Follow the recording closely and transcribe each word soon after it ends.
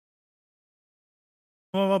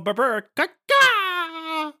Ash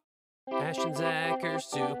and Zach are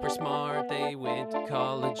super smart. They went to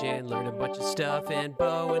college and learned a bunch of stuff. And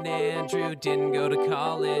Bo and Andrew didn't go to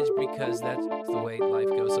college because that's the way life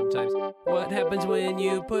goes sometimes. What happens when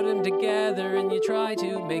you put them together and you try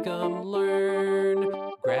to make them learn?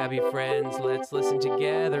 Grab your friends, let's listen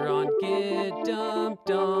together on Get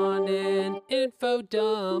Dumped on an Info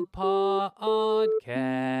Dump podcast.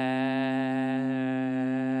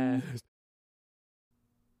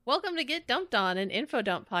 Welcome to Get Dumped On, an info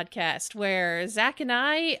dump podcast where Zach and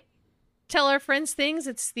I tell our friends things.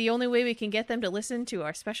 It's the only way we can get them to listen to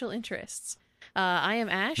our special interests. I am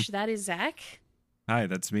Ash. That is Zach. Hi,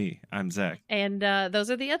 that's me. I'm Zach. And those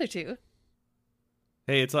are the other two.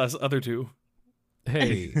 Hey, it's us, other two.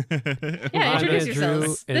 Hey. Yeah, I'm introduce Andrew,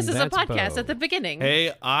 yourselves. and This is a that's podcast Bo. at the beginning.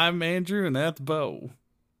 Hey, I'm Andrew, and that's Bo.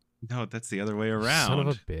 No, that's the other way around. Son of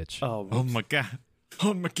a bitch. Oh my god.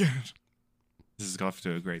 Oh my god. This is off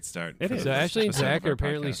to a great start. It for is. So this Ashley and episode Zach of our are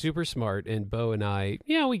apparently podcast. super smart, and Bo and I,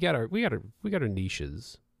 yeah, we got our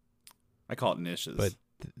niches, I call it niches.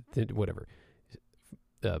 but whatever.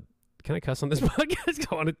 Can I cuss on this podcast?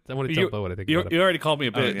 I want to tell you, Bo what I think you, about you already called me a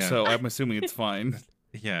Oh, bitch, yeah. so I'm assuming it's fine.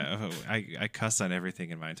 Yeah, I cuss on everything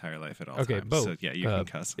in my entire life at all Okay, times. Bo, So yeah, you can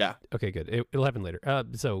cuss. Yeah. it. Okay, good. It'll happen later.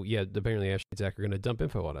 So yeah, apparently Ashley and Zach are going to dump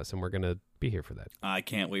info on us, and we're going to be here for that. I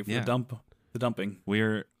can't wait for Yeah. the dumping.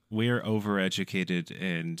 We're overeducated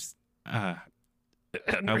and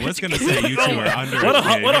I was gonna say you two are undereducated. What a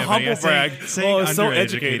yeah, but humble yeah, brag. Saying Oh, so undereducated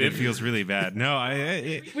educated. feels really bad. No,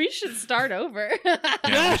 We should start over.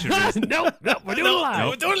 yeah, we should really, no, we're doing it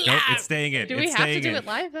live. nope, nope, it's staying in. Do we It's have to staying do in. it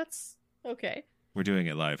live? That's okay. We're doing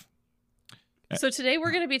it live. So today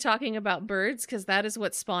we're going to be talking about birds because that is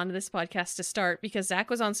what spawned this podcast to start because Zach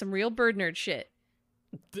was on some real bird nerd shit.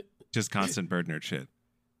 Just constant bird nerd shit.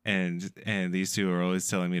 And these two are always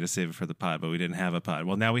telling me to save it for the pod, but we didn't have a pod.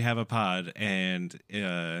 Well, now we have a pod, and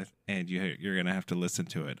you're gonna have to listen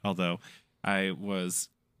to it. Although I was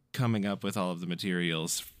coming up with all of the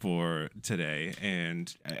materials for today,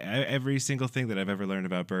 and every single thing that I've ever learned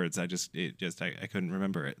about birds, I couldn't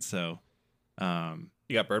remember it. So, You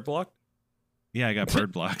got bird blocked? yeah, I got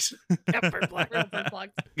bird blocked. Bird blocked.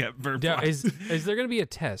 Got bird Yeah, blocked. is there going to be a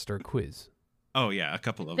test or a quiz? Oh yeah, a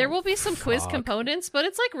couple of There them. will be some quiz Fuck. components, but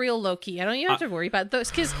it's like real low key. I don't you have to worry about those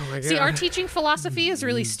because Oh my see, our God. teaching philosophy is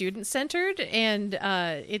really student centered, and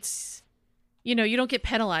it's you don't get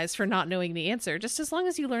penalized for not knowing the answer, just as long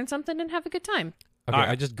as you learn something and have a good time. Okay, Alright.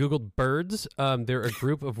 I just googled birds. They're a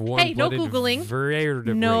group of no warm-blooded Googling.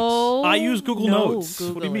 vertebrates. No, I use Google no Notes.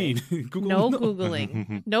 What do you mean? Google No Notes.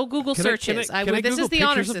 googling. No Google Can I- searches. can I This Google is the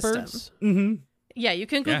honor pictures of system. birds? Mm-hmm. Yeah, you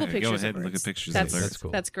can Google Yeah, pictures go of ahead and birds. look at pictures That's, of birds. That's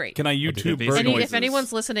cool. That's great. Can I Okay, YouTube basically- bird noises? If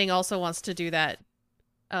anyone's listening also wants to do that,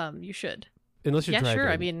 you should. Unless you're Yeah, driving.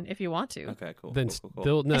 sure. I mean, if you want to. Okay, cool. then cool.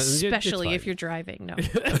 still no. Especially if you're driving. No.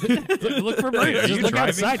 look for Wait, birds. are Just you look driving?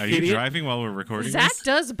 outside, Are you idiot. driving while we're recording Zach this?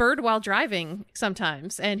 does bird while driving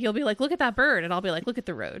sometimes, and he'll be like, "Look at that bird," and I'll be like, "Look at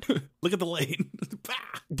the road." Look at the lane.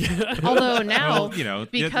 Although now, Well,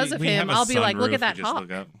 because of we him, have a I'll be like, "Look sunroof, at that you just hawk."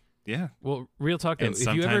 look up. Yeah. Well, real talk though. And If you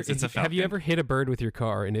ever sometimes it's a have you falcon. ever hit a bird with your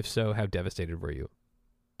car, and if so, how devastated were you?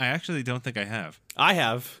 I actually don't think I have. I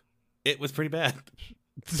have. It was pretty bad.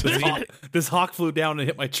 This hawk flew down and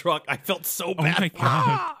hit my truck. I felt so Oh bad. my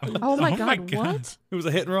god. Oh my god, what? It was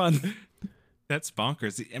a hit and run. That's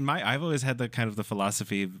bonkers. And I've always had the kind of the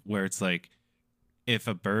philosophy where it's like if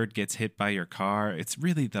a bird gets hit by your car, it's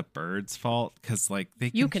really the bird's fault cuz like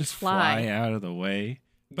they You can can just fly. out of the way.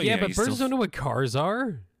 But yeah, yeah, but you birds still- don't know what cars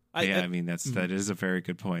are. I mean that is a very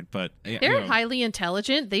good point, but yeah, They're you know, highly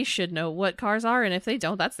intelligent. They should know what cars are, and if they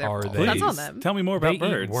don't, that's their Are fault. they? That's on Please, them. Tell me more They about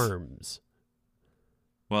birds. eat worms.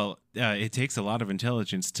 well, it takes a lot of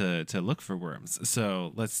intelligence to look for worms.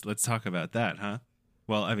 So let's talk about that, huh?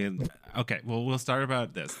 Well, I mean, okay. Well, we'll start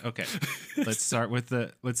about this. Okay, let's start with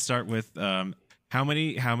how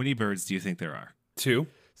many birds do you think there are? 2.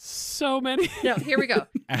 So many. No, here we go.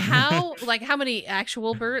 How many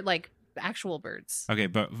actual birds? Okay,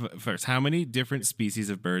 but first, how many different species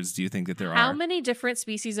of birds do you think that there How are? many different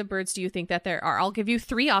species of birds do you think that there are? I'll give you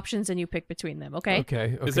 3 options and you pick between them, okay?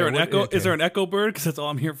 Okay. Is there an what- echo? okay. Is there an echo bird? Because that's all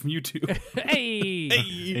I'm hearing from you two. Hey.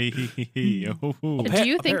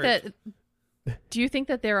 Do you think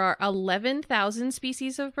that there are 11,000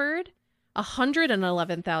 species of bird,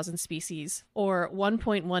 111,000 species, or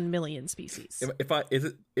 1.1 million species? If I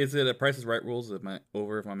is it a Price is Right rules? Am I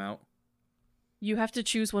over if I'm out? You have to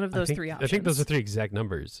choose one of those 3 options. I think those are 3 exact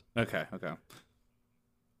numbers. Okay.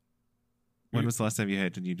 When was the last time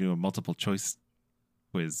did you do a multiple choice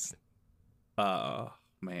quiz? Man,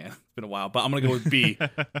 it's been a while, but I'm gonna go with B.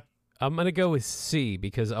 I'm gonna go with C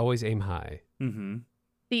because always aim high. Mm-hmm.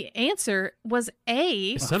 The answer was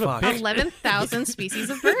A. Son of a fuck. bitch. 11,000 species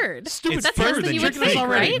of bird. Stupid That's birds less than and you you're would think, fake,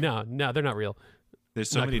 right? No, they're not real. There's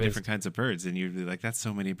so Not many convinced. different kinds of birds, and you'd be like, that's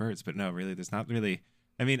so many birds. But no, really, there's not really.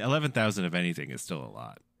 I mean, 11,000 of anything is still a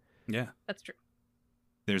lot. Yeah. That's true.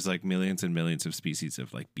 There's like millions and millions of species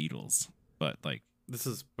of like beetles, but like, This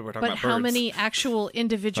is we're talking But about how birds. many actual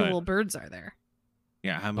individual But- birds are there?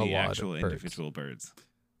 yeah, how many lot of actual birds. individual birds?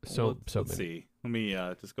 So Let's many. see. Let me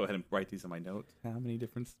just go ahead and write these in my notes. How many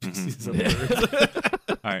different Mhm. species of Mhm.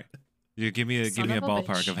 birds? All right, you give me a Son of a ballpark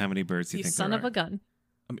bitch. of how many birds you You think son there of are. a gun.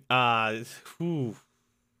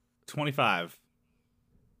 25.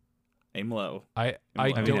 Aim low. I I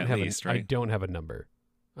mean, don't at have least, I right? don't have a number.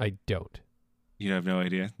 I don't. You have no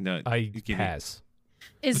idea. No, I you give me- pass.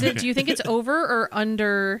 Is it? Do you think it's over or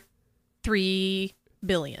under 3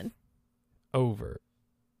 billion? Over.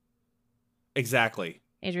 Exactly.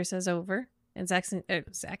 Andrew says over, and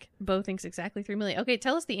Zach, Bo thinks exactly 3 million. Okay,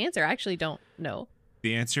 tell us the answer. I actually don't know.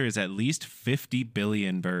 The answer is at least 50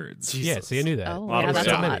 billion birds. Jesus. Yeah, see, I knew that. Oh, Lot yeah, of that's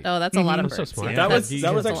birds. a lot. Oh, that's a lot I'm of so birds. smart. Yeah, That that's- was-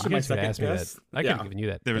 that was that's a actually lot. my You guys could have second asked me that. guess. I could Yeah. have given you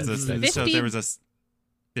that. There was a That's- so 50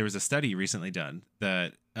 there was a study recently done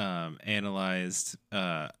that analyzed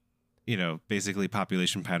basically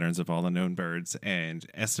population patterns of all the known birds and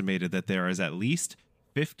estimated that there is at least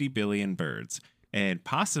 50 billion birds and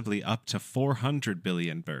possibly up to 400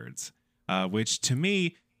 billion birds, which to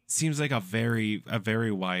me seems like a very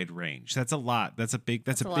wide range. That's a lot. That's a big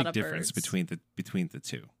That's a lot big of difference birds. between the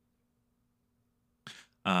two.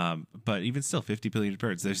 But even still, 50 billion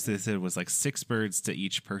birds. They said it was like 6 birds to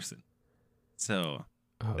each person. So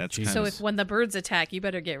Oh, That's Jesus. So if when the birds attack, you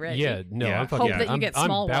better get ready. Yeah, no, Yeah. I'm fucking. Hope that you I'm, get I'm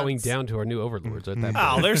small bowing ones. down to our new overlords at that Mhm.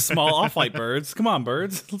 point. Oh, they're small. I'll fight birds. Come on,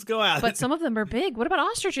 birds. Let's go at But it. some of them are big. What about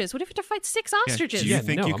ostriches? What if you have to fight 6 Yeah, ostriches? do you Yeah,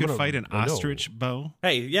 think no, you I'm could gonna- fight an no. ostrich, Bo?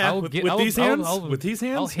 Hey, yeah, I'll with, get- with I'll- these I'll- hands? I'll- with these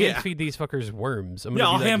hands? I'll hand Yeah. feed these fuckers worms. I'm Yeah,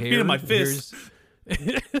 gonna I'll be like, hand feed 'em my here's-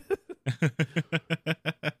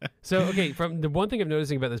 So, okay, from the one thing I'm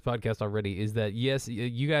noticing about this podcast already is that, yes,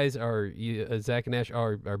 you guys are, Zach and Ash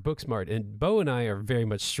are book smart, and Bo and I are very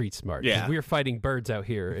much street smart. 'cause Yeah. We're fighting birds out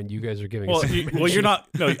here, and you guys are giving Well, us you're not.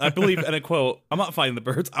 No, I believe in a quote. I'm not fighting the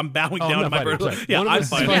birds. I'm bowing Oh, down I'm to not my fighting. birds. Sorry. Yeah, one of I'm us is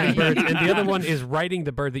fighting. fighting Yeah. birds, and the other one is riding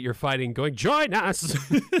the bird that you're fighting, going, join us!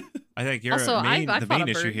 I think your Also, I the fought main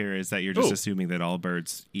a issue bird. here is that you're just Ooh. assuming that all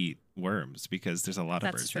birds eat worms because there's a lot of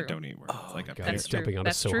That's birds true. that don't eat worms. Oh, like a God, bear. That's it's true. jumping on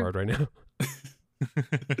That's us so true. hard right now.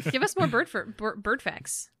 Give us more bird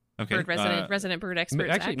facts. Okay. Bird resident bird expert.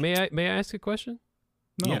 Actually, Zach. may I ask a question?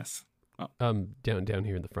 No. Yes. Down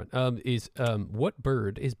here in the front. What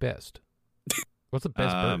bird is best? What's the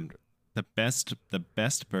best bird? The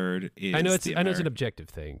best bird is. I know it's the an Ameri- objective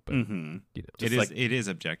thing, but Mm-hmm. you know, It Just is. It is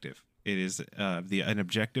objective. It is an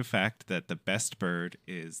objective fact that the best bird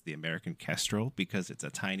is the American kestrel because it's a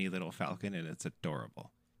tiny little falcon and it's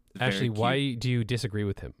adorable. It's very actually, cute. why do you disagree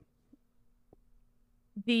with him?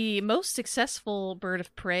 The most successful bird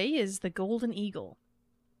of prey is the golden eagle.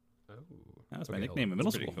 That was my Okay, nickname in That's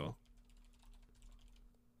middle pretty school. cool.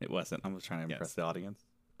 It wasn't. I was trying to Yes. impress the audience.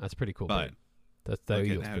 That's pretty cool. But bird. That look at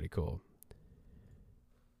eagle's how- pretty cool.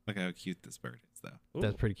 Look how cute this bird is, though.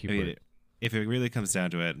 That's pretty cute. I mean, bird. if it really comes down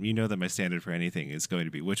to it, you know that my standard for anything is going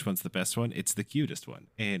to be which one's the best one. It's the cutest one,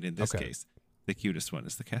 and in this Okay. case, the cutest one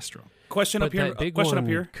is the kestrel. Question But up here. that big Question one up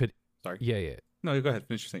here. could. Sorry. Yeah. No, go ahead.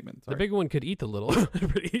 Finish your statement. Sorry. The big one could eat the little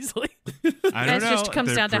pretty easily. I don't Guys, know. just comes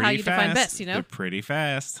They're down to how pretty you define fast. best, you know? They're pretty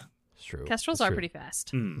fast. It's true. Kestrels It's are true. pretty fast.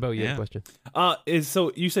 Hmm. Bo, you have Yeah. a question? Is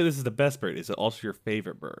so you say this is the best bird. Is it also your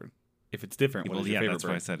favorite bird? If it's different, what Well, is your yeah, favorite that's bird?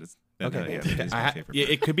 why I said it's. Okay. Yeah, it is my favorite. Yeah,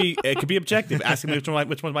 bird. it could be objective. Ask me which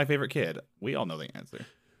one's my favorite kid. We all know the answer.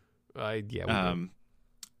 Yeah. We do.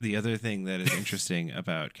 The other thing that is interesting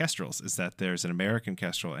about kestrels is that there's an American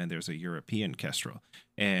kestrel and there's a European kestrel,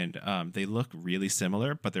 and they look really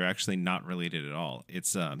similar, but they're actually not related at all.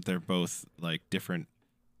 It's they're both like different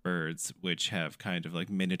birds, which have kind of like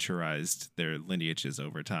miniaturized their lineages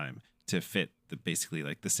over time to fit basically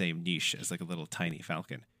like the same niche as like a little tiny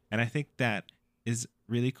falcon, and I think that is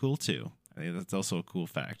really cool too. I think that's also a cool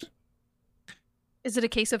fact. Is it a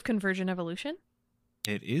case of convergent evolution?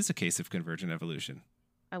 It is a case of convergent evolution.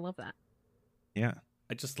 I love that. Yeah.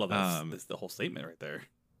 I just love this the whole statement right there.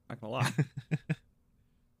 Not gonna lie.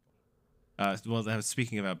 Well,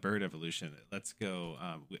 speaking about bird evolution, let's go.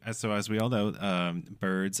 So, as we all know,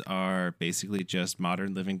 birds are basically just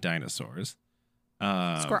modern living dinosaurs.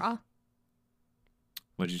 Scraw.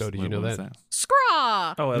 What did you, So did you know what was that?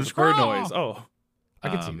 Scraw! Oh, that's Squirrel. bird noise. Oh, I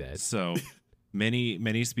can see that. So,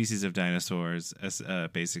 many species of dinosaurs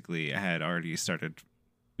basically had already started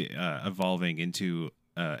evolving into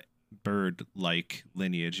bird-like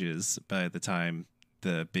lineages by the time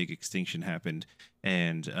the big extinction happened,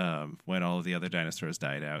 and when all of the other dinosaurs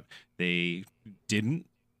died out, they didn't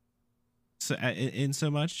in so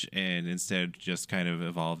much, and instead just kind of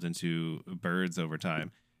evolved into birds over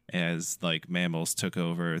time, as like mammals took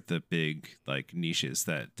over the big like niches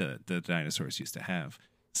that the dinosaurs used to have.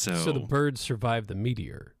 So the birds survived the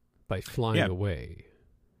meteor by flying away.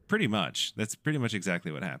 Pretty much. That's pretty much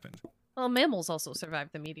exactly what happened. Well, mammals also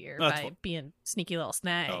survived the meteor by being sneaky little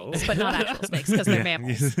snakes, Oh. but not actual snakes because they're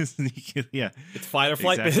mammals. Yeah. It's fight or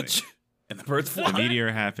flight, Exactly. bitch. And the birds fly. The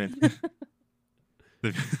meteor happened.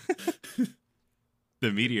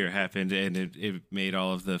 The meteor happened, and it made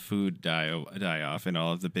all of the food die off, and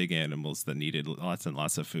all of the big animals that needed lots and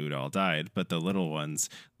lots of food all died. But the little ones,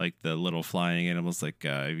 like the little flying animals, like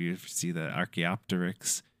if you see the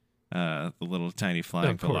Archaeopteryx, the little tiny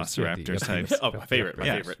flying Of course, yeah, velociraptor the- types. Oh, my favorite. My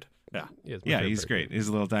Yeah. favorite. Yeah. It's my Yeah, favorite he's bird. great. He's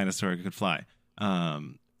a little dinosaur who could fly.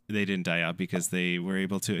 They didn't die out because they were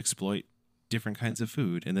able to exploit different kinds of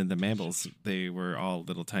food. And then the mammals, they were all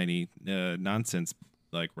little tiny nonsense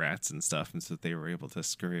like rats and stuff, and so they were able to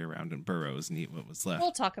scurry around in burrows and eat what was left.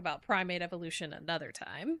 We'll talk about primate evolution another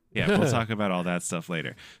time. Yeah, we'll talk about all that stuff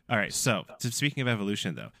later. All right, so speaking of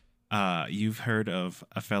evolution, though, you've heard of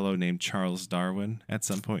a fellow named Charles Darwin at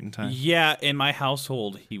some point in time? Yeah, in my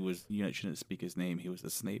household, he was. You shouldn't speak his name. He was the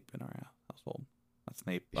Snape in our household. Not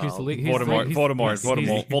Snape. He's the lead- he's Voldemort. the- Voldemort.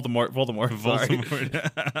 he's- Voldemort. Voldemort. Sorry.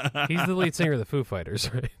 Voldemort. He's the lead singer of the Foo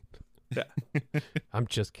Fighters, right? Yeah. I'm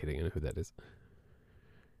just kidding. I know who that is.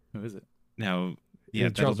 Who is it? Now, yeah,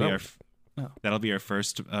 He's Charles Darwin. that'll be our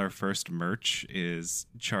first merch is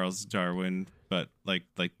Charles Darwin, but like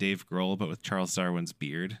Dave Grohl, but with Charles Darwin's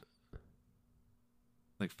beard,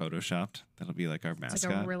 like photoshopped. That'll be like our It's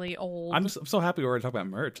mascot. like a really old. I'm so happy we already talked about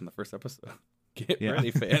merch in the first episode. Get Yeah.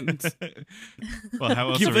 ready, fans. Well, how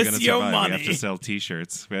else Give are we us going to your survive? We have money. to sell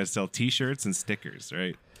T-shirts. We have to sell T-shirts and stickers,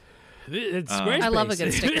 right? It's I love a good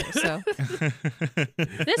Squarespace. sticker.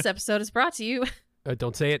 So this episode is brought to you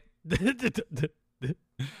Don't say it.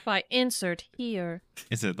 by insert here.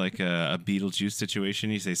 Is it like a Beetlejuice situation?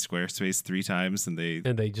 You say Squarespace 3 times, and they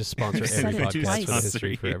And they just sponsor Said every it podcast twice. for the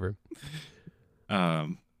history forever.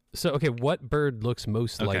 So, okay, what bird looks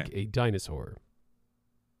most Okay. like a dinosaur?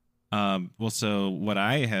 Well, so what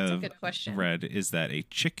I have good question. read is that a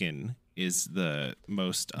chicken is the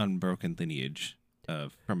most unbroken lineage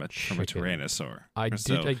of from a Chicken. tyrannosaur. I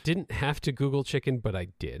So- didn't have to Google chicken, but I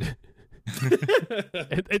did.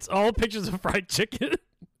 It's all pictures of fried chicken.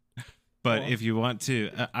 But if you want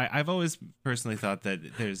to, I've always personally thought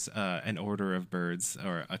that there's an order of birds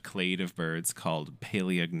or a clade of birds called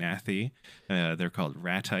Paleognathi. They're called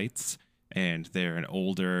ratites, and they're an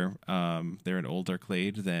older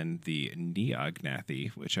clade than the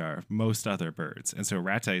Neognathi, which are most other birds. And so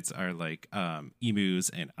ratites are like emus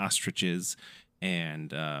and ostriches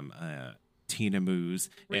and tinamus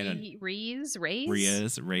and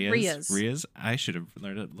Rheas. I should have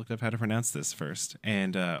looked up how to pronounce this first.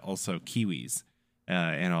 And also kiwis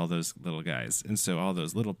and all those little guys. And so all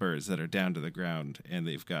those little birds that are down to the ground and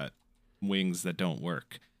they've got wings that don't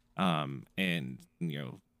work, and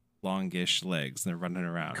longish legs. And they're running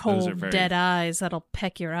around. Those are Cold, very dead eyes that'll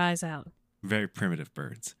peck your eyes out. very primitive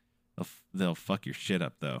birds. They'll fuck your shit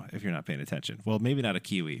up though if you're not paying attention. Well, maybe not a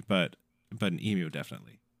kiwi, but an emu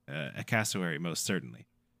definitely. A cassowary most certainly.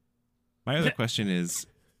 My other question is,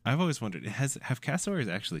 I've always wondered, have cassowaries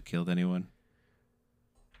actually killed anyone?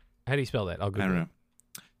 How do you spell that? I'll I Google don't it. know.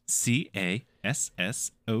 Cassowary.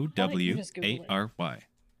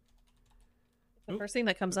 The first thing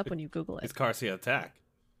that comes up when you Google it. It's Garcia attack.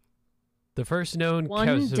 The first known One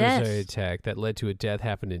cassowary death. attack that led to a death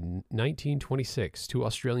happened in 1926. 2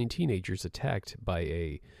 Australian teenagers attacked by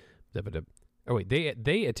a... Oh, wait.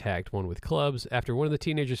 They attacked one with clubs. After one of the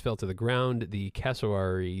teenagers fell to the ground, the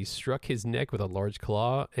cassowary struck his neck with a large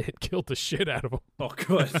claw and killed the shit out of him. Oh,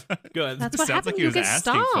 good. Good. That's what Sounds happened like he when you was get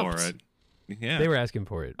asking stomped. for it. Yeah. They were asking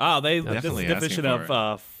for it. Oh, this Definitely is the definition asking for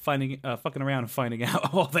of fucking around and finding out.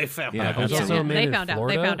 Oh, they found Yeah, out. There's Yeah, also yeah, a man they in found out. They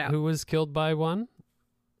Florida found out. who was killed by one.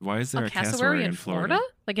 Why is there A a cassowary in Florida?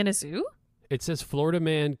 Like in a zoo? It says Florida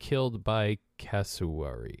man killed by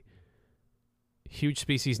cassowary. Huge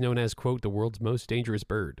species known as, quote, the world's most dangerous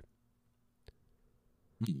bird.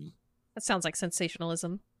 That sounds like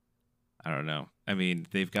sensationalism. I don't know. I mean,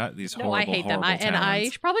 they've got these No, horrible, I hate them. horrible And I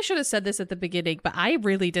talents. probably should have said this at the beginning, but I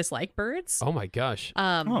really dislike birds. Oh my gosh.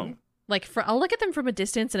 Like I'll look at them from a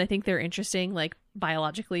distance and I think they're interesting, like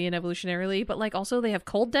biologically and evolutionarily, but like also they have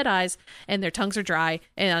cold, dead eyes and their tongues are dry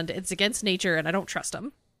and it's against nature and I don't trust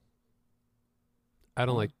them. I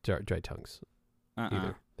don't like dry tongues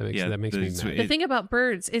either. That makes me mad. The thing about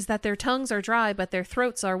birds is that their tongues are dry, but their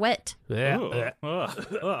throats are wet. Yeah.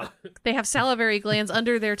 They have salivary glands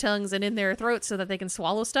under their tongues and in their throats so that they can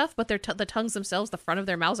swallow stuff, but the tongues themselves, the front of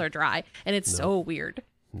their mouths are dry, and it's so weird.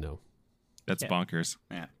 No. That's bonkers.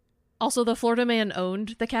 Yeah. Also, the Florida man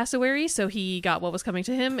owned the cassowary, so he got what was coming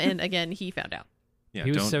to him, and again, he found out. Yeah, He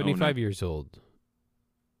was don't 75 years old.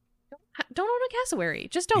 Don't own a cassowary.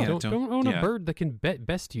 Just don't. Yeah. Don't own a yeah. bird that can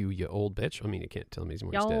best you old bitch. I mean, you can't tell me he's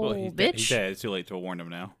more dead. Yo. Well, he's dead. bitch. He's dead. It's too late to warn him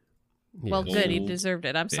now. Well, Yes. good. He Old deserved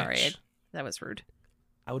it. I'm sorry. bitch. That was rude.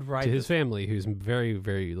 I would ride To his this. family, who's very,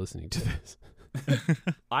 very listening to this.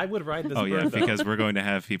 I would ride this Oh bird. yeah, though. because we're going to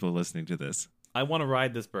have people listening to this. I want to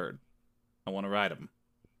ride this bird. I want to ride him.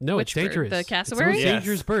 No, Which it's bird? dangerous. The It's cassowary? the most Yes.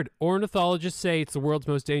 dangerous bird. Ornithologists say it's the world's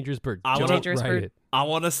most dangerous bird. I Don't wanna- Dangerous ride bird. it. I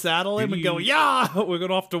want to saddle him Do and go, you- yeah, we're going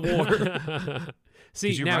off to war. See,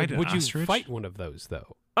 Did you now, ride an would you ostrich? fight one of those,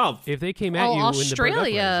 though? Oh, If they came at Oh, you in the bird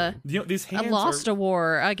Australia. uprising. you know, these hands Lost are... a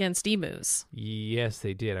war against emus. Yes,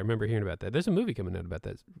 they did. I remember hearing about that. There's a movie coming out about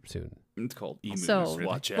that soon. It's called emus. So,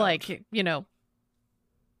 Watch out. like, you know.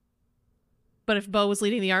 But if Bo was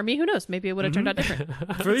leading the army, who knows? Maybe it would have turned out different.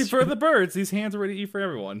 For the birds, these hands are ready to eat for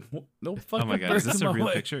everyone. No fucking Oh my god, birds is this in a my real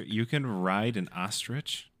way. picture? You can ride an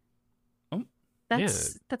ostrich?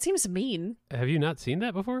 That seems mean. Have you not seen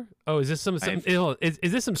that before? Oh, is this some is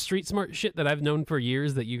this some street smart shit that I've known for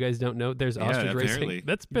years that you guys don't know? There's Yeah, ostrich apparently. racing.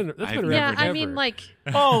 That's been I've around never- Yeah, I forever. mean, like,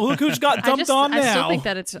 Oh, look who's got dumped on I still now. think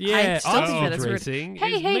that it's. Yeah, I still think that ostrich it's rude. racing Hey,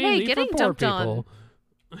 is hey, hey, mainly getting for poor dumped on. people.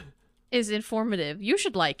 Is informative. You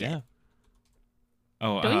should like it. Yeah.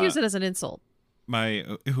 Oh, Don't use it as an insult. My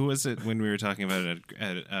who was it when we were talking about it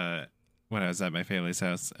at when I was at my family's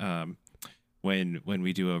house? When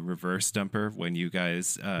we do a reverse dumper, when you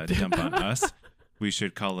guys dump on us, we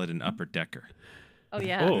should call it an upper decker. Oh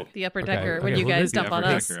yeah, Oh. the upper Okay, decker. When okay, you well, guys this- The dump on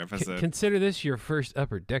upper us. decker episode. Consider this your first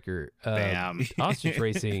upper decker. Bam. Ostrich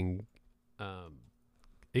racing.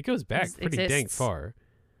 It goes back It pretty dang exists. far.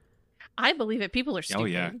 I believe it. People are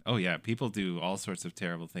stupid. Oh yeah. People do all sorts of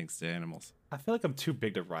terrible things to animals. I feel like I'm too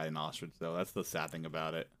big to ride an ostrich, though. That's the sad thing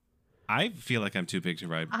about it. I feel like I'm too big to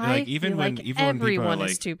ride. I Like even feel when like even when people are everyone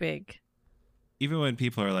like is too big. even when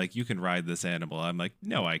people are like, you can ride this animal, I'm like,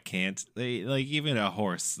 no, I can't. They, like even a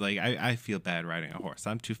horse, like I feel bad riding a horse.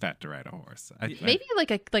 I'm too fat to ride a horse. Maybe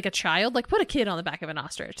like a child, like put a kid on the back of an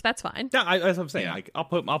ostrich. That's fine. Yeah, that's what I'm saying. Yeah. I'll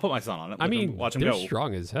put my son on it. I Let him- mean, watch him they're go.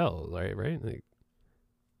 strong as hell, right? Like,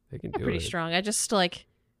 they can They're do pretty it. strong. I just like.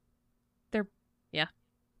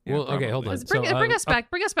 Well, okay, hold on. Bring So, us back.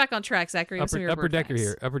 Bring us back on track, Zachary. with some of your Upper bird decker facts.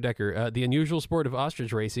 here. Upper decker. The unusual sport of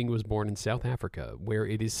ostrich racing was born in South Africa, where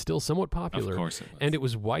it is still somewhat popular. Of course it was. And it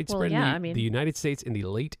was widespread yeah, in I mean- the United States in the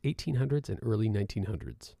late 1800s and early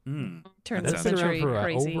 1900s. Turn That the sounds It's been century around for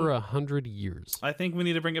crazy. over 100 years. I think we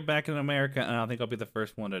need to bring it back in America, and I think I'll be the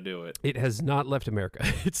first one to do it. It has not left America.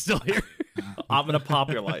 It's still here. I'm gonna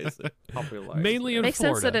popularize it. Mainly in Makes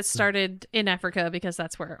Florida. sense that it started in Africa because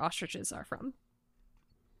that's where ostriches are from.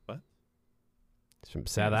 It's from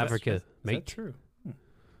South Is that- Africa, is mate. that true?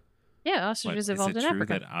 Yeah, What, ostriches is evolved it in true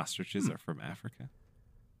Africa. that ostriches are from Africa?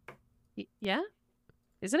 Yeah,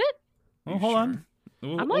 isn't it? Oh, You hold on. sure?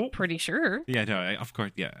 Ooh, I'm ooh. like pretty sure. Yeah, no, of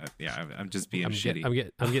course, yeah. I'm just being shitty. I'm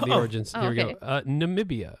getting the Oh. origins. Oh, Here we okay. go.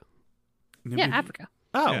 Namibia. Yeah, Africa.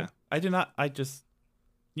 Oh, Yeah. I did not. I just,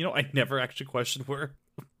 I never actually questioned where.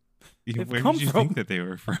 They've Where come did you from. think that they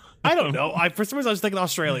were from? I don't know. For some reason, I was thinking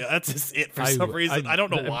Australia. That's just it. For some reason, I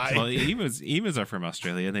don't know why. Well, emus are from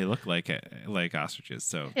Australia, and they look like ostriches.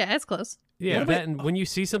 So Yeah, it's close. Yeah, Yeah. that, and when you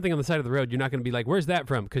see something on the side of the road, you're not going to be like, "Where's that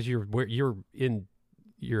from?" Because you're in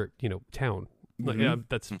your town. Like, Mhm.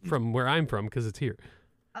 that's Mhm. from where I'm from because it's here.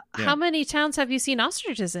 Yeah. How many towns have you seen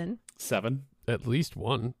ostriches in? 7. At least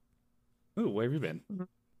one. Ooh, where have you been?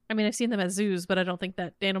 I mean, I've seen them at zoos, but I don't think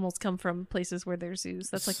that animals come from places where there's zoos.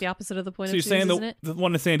 That's like the opposite of the point So of you're zoos, saying isn't it? the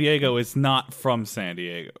one in San Diego is not from San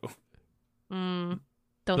Diego? Don't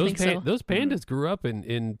Those think so. those pandas grew up in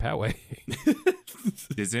Poway.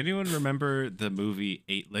 does anyone remember the movie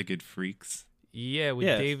Eight-Legged Freaks? Yeah, with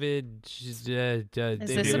Yes. David. Is David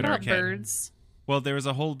this about Arquette. birds? Well, there was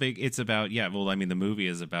a whole big. It's about the movie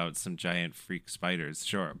is about some giant freak spiders,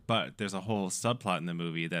 sure, but there's a whole subplot in the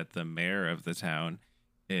movie that the mayor of the town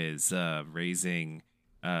is raising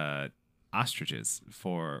ostriches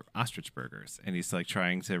for ostrich burgers, and he's like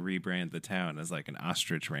trying to rebrand the town as like an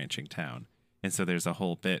ostrich ranching town, and so there's a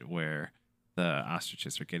whole bit where the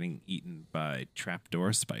ostriches are getting eaten by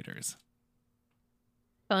trapdoor spiders.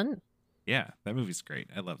 Fun. Yeah, that movie's great.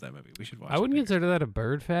 I love that movie. We should watch. I wouldn't it. consider that a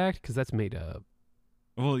bird fact because that's made up.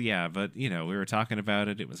 Well, yeah, but we were talking about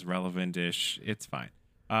it. It was relevant-ish. It's fine.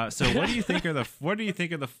 So what do you think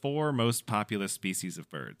are the 4 most populous species of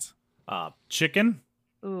birds? Chicken.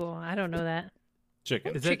 Ooh, I don't know that.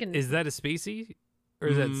 Chicken. Chicken. Is that a species? Or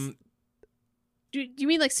is that Do you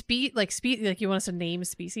mean like like you want us to name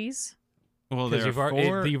species? Well, because there are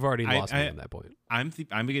 4. you've already lost me on that point. I'm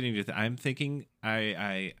beginning to. I'm thinking.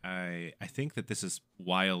 I think that this is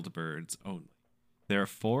wild birds only. There are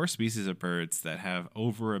 4 species of birds that have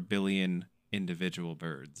over 1 billion individual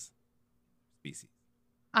birds species.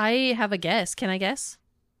 I have a guess. Can I guess?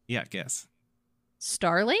 Yeah, guess.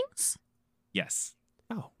 Starlings? Yes.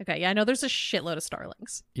 Oh. Okay, yeah, I know there's a shitload of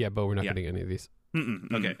starlings. Yeah, but we're not Yeah. getting any of these.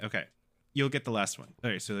 Okay. You'll get the last one.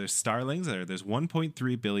 All right, so there's starlings. There's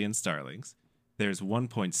 1.3 billion starlings. There's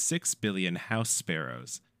 1.6 billion house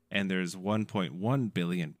sparrows. And there's 1.1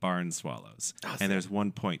 billion barn swallows. And there's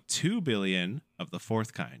 1.2 billion of the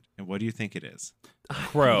 4th kind. And what do you think it is?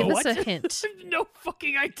 Crow. Give us a hint. I have no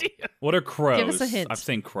fucking idea. What are crows? Give us a hint. I've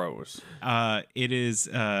seen crows. It is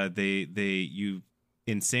you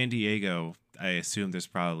in San Diego. I assume there's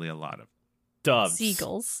probably a lot of Doves.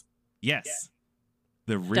 Seagulls. yes.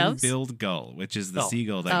 The Doves? ring-billed gull, which is the Oh.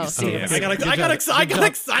 seagull that Oh, you see. seagulls. every- I got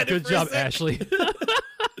excited. Good for job, a second. Ashley.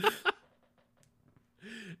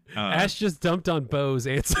 Ash just dumped on Bo's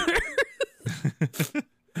answer.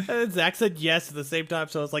 And Zach said yes at the same time,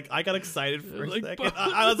 so I was like, I got excited for a Like, second.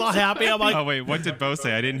 I was all happy. I'm like, Oh wait, what did Bo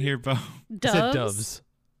say? I didn't hear Bo. Doves. Said doves.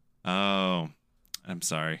 Oh, I'm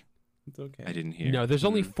sorry. it's okay. I didn't hear. No, there's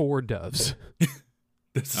only 4 doves.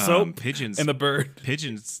 So pigeons and the bird.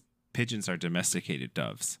 pigeons are domesticated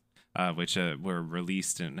doves, which were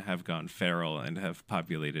released and have gone feral and have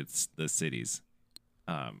populated the cities,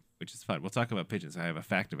 which is fun. We'll talk about pigeons. I have a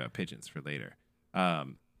fact about pigeons for later.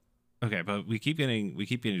 Okay, but we keep getting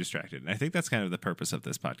distracted, and I think that's kind of the purpose of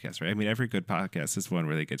this podcast, right? I mean, every good podcast is one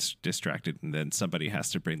where they get distracted, and then somebody has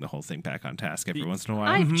to bring the whole thing back on task every once in a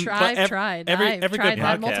while. I've Mhm. tried. But I've every tried good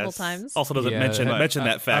that podcast multiple times. Also doesn't Yeah, mention but that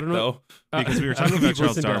I fact don't know- though. Because we were I don't talking know about if you've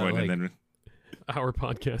Charles listened to, Darwin, like, and then Our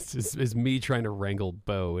podcast is me trying to wrangle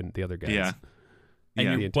Bo and the other guys. yeah, And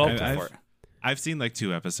yeah. you're welcome I've- for it. I've seen like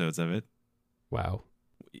 2 episodes of it. Wow.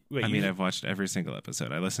 Wait, I you- mean, I've watched every single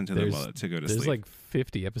episode. I listened to them There's- while to go to There's sleep. like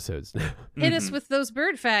 50 episodes now. Hit us Mhm. with those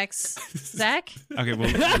bird facts, Zach. Okay, well,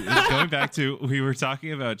 going back to we were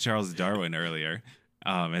talking about Charles Darwin earlier,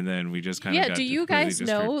 and then we just kind of Yeah, do you guys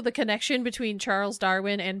know the connection between Charles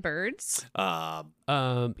Darwin and birds?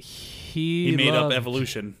 He made up loved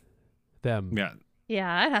evolution. them. Yeah.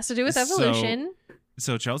 Yeah, it has to do with So- evolution.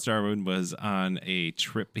 So Charles Darwin was on a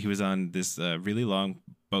trip. He was on this really long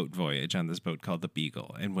boat voyage on this boat called the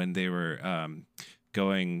Beagle, and when they were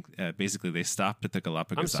going, basically they stopped at the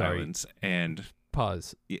Galapagos sorry. Islands, and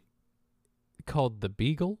Pause. Yeah. Called the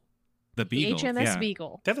Beagle? the Beagle, The HMS yeah.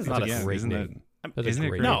 Beagle. That is That's not a a Great isn't that- name. I'm- That's a isn't it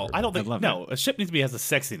great great? name. No, I don't think. I love No, a ship needs to be has a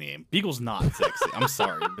sexy name. Beagle's not sexy. I'm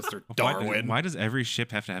sorry, Mr. Darwin. Why does every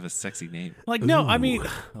ship have to have a sexy name? Like, no, I Ooh. mean,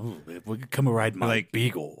 we could come ride my Like-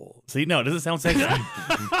 Beagle. See, no, does it sound sexy?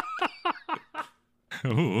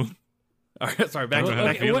 Ooh. All right, sorry, back I to don't know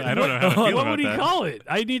how to back. feel- I don't know how to feel what about would he that. call it?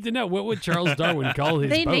 I need to know. What would Charles Darwin call his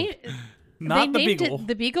They boat? named Not they the named Beagle. it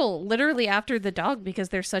the Beagle literally after the dog because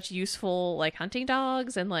they're such useful like hunting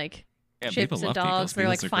dogs and like Yeah, people ships and love dogs. beagles. They're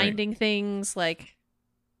like Beagles are great. finding things like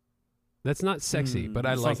That's not sexy, but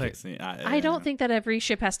I It's like not it. sexy. I don't think that every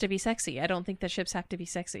ship has to be sexy. I don't think that ships have to be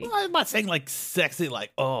sexy. Well, I'm not saying like sexy,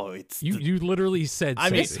 like it's You literally said I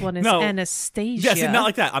mean, sexy. This one is No. Anastasia. yeah, see, not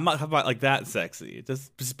like that. I'm not talking about like that sexy.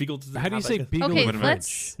 Just Beagle. Doesn't How do you have, say like, beagle Okay, in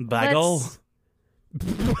let's French? Bagel?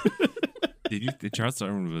 Charles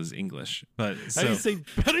Darwin was English, but How do you say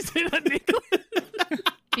that in English?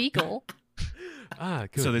 Beagle. Ah,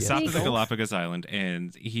 good. so they yeah. stopped at the Beagle. Galapagos Island,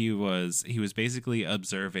 and he was basically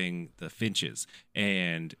observing the finches,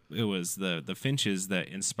 and it was the finches that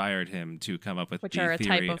inspired him to come up with Which the are a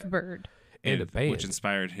theory, type of bird. And a band. which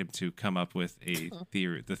inspired him to come up with the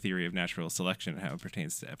theory of natural selection and how it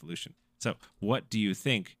pertains to evolution. So, what do you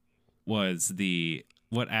think was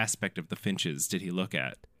what aspect of the finches did he look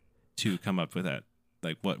at to come up with that?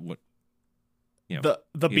 Like what you know?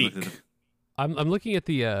 The he looked beak. at I'm looking at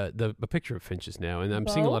the picture of finches now, and I'm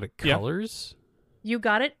seeing a Bo? lot of Yeah. colors. You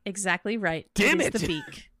got it exactly right. Damn It is it. the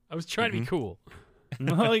beak. I was trying to be cool.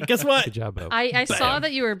 Well, guess what? Good job, Bo. I saw Bam.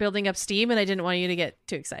 that you were building up steam and I didn't want you to get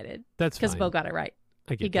too excited That's because fine. Bo got it right.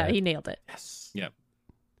 I get that. He nailed it. Yes. Yep.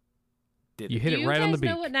 Did You hit Do it you right guys on the beak.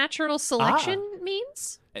 know what natural selection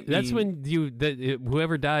means? That's when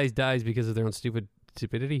whoever dies because of their own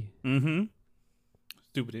stupidity. Mm-hmm.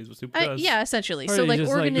 Stupid is what stupid does. Yeah, essentially. Or So they like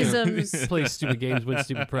just, like, you know, organisms Play stupid games, win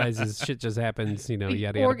stupid prizes. Shit just happens. Yada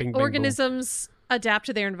yada. Bing, bing, boom. organisms adapt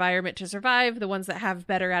to their environment to survive. The ones that have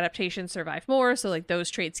better adaptation survive more. So like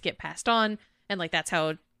those traits get passed on, and like that's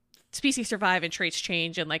how species survive and traits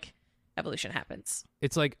change and like evolution happens.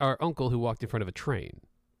 It's like our uncle who walked in front of a train.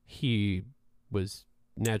 He was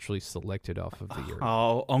naturally selected off of the earth.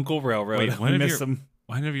 Oh, Uncle Railroad. Wait, We miss him.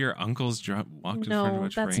 one of your uncles walked in front of No, a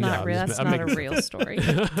train? that's not real. I'm That's just- I'm not a making- real story.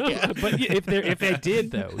 But if they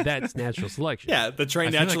did though, that's natural selection. Yeah, the I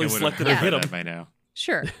train feel like I naturally would've selected heard and hit that him. by now.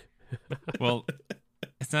 Sure. Well,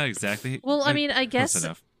 it's not exactly. Well, I mean, I close guess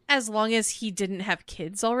enough. as long as he didn't have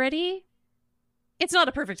kids already, it's not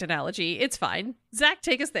a perfect analogy. It's fine. Zach,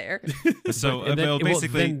 take us there. So, And then- well,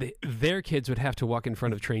 basically, then their kids would have to walk in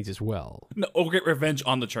front of trains as well. No, or get revenge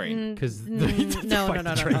on the train. 'Cause No, they- no, fight no,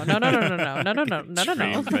 the no, train. no, no, no, no, no, no, no, no, no, no,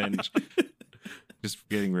 train no. revenge. Just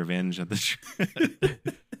getting revenge on the train.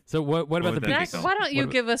 So what about would the that be Zach, beaks? called? why don't you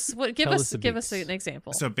What- give us give tell us us the give us beaks. an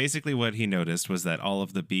example? So basically, what he noticed was that all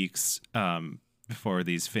of the beaks for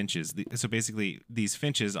these finches, so basically these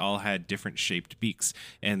finches all had different shaped beaks,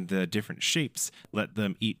 and the different shapes let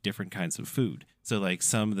them eat different kinds of food. So like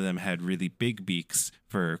some of them had really big beaks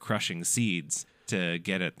for crushing seeds to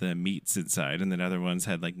get at the meats inside, and then other ones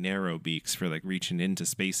had like narrow beaks for like reaching into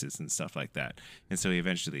spaces and stuff like that. And so he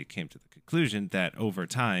eventually came to the conclusion that over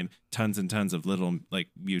time, tons and tons of little like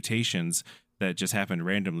mutations that just happened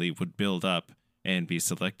randomly would build up and be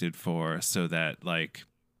selected for, so that like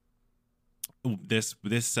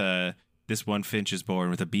this one finch is born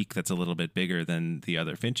with a beak that's a little bit bigger than the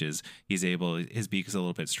other finches. His beak is a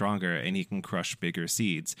little bit stronger and he can crush bigger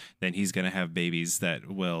seeds. Then he's going to have babies that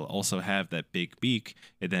will also have that big beak,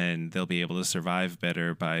 and then they'll be able to survive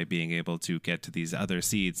better by being able to get to these other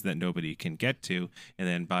seeds that nobody can get to. And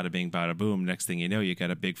then bada bing, bada boom, next thing you know, you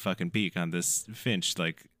got a big fucking beak on this finch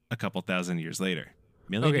like a couple thousand years later.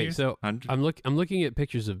 Million Okay, years? so 100? I'm looking at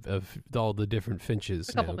pictures of all the different finches.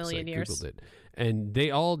 A couple now, 'cause million I years. Googled it, and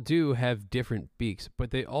they all do have different beaks,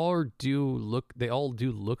 but they all do look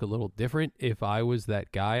a little different. If I was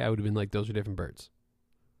that guy, I would have been like, those are different birds.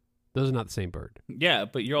 Those are not the same bird. Yeah,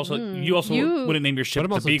 but you also you- wouldn't name your But ship I'm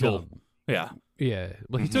the also Beagle. dumb. Yeah. Yeah.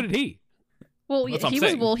 Well, so did he. Well, That's what I'm he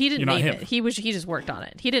saying. well, he didn't You're not name him. it. He just worked on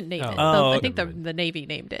it. He didn't name it. Oh. I think Never mind. the Navy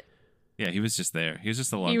named it. Yeah, he was just there. He was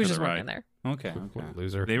just along He was for just the working ride. there. Okay. What a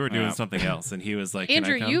loser. They were doing Yeah. something else, and he was like, "Can I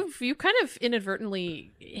Andrew, come?" you kind of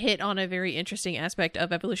inadvertently hit on a very interesting aspect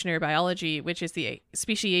of evolutionary biology, which is the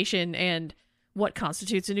speciation and what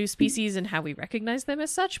constitutes a new species and how we recognize them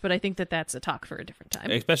as such. But I think that's a talk for a different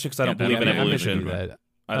time. Especially because I don't Yeah, believe in that'll be a evolution. really That.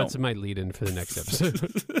 I That's don't. my lead-in for the next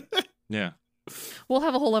episode. Yeah, We'll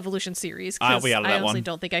have a whole evolution series I'll because be out of I that honestly one.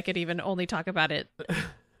 don't think I could even only talk about it.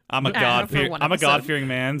 I'm a Yeah, for one I'm a episode. God-fearing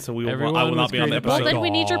man, so I will Everyone not was be on the created by Well, episode. then we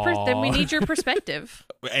need your Aw. perspective.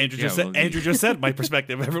 Andrew Yeah, just said. well, Andrew just said my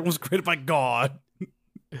perspective. Everyone was created by God.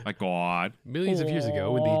 my God. Millions of years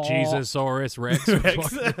ago, when the Jesusaurus Rex.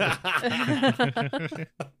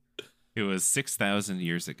 It was 6,000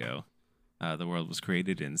 years ago. The world was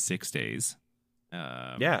created in 6 days.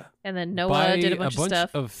 Yeah, And then Noah by did a bunch of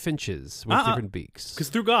stuff. of finches with Uh-uh. different beaks. because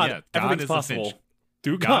through God, Yeah, God everything's is a possible. finch.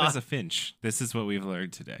 Through God God. is a finch. This is what we've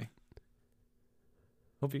learned today.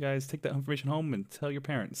 Hope you guys take that information home and tell your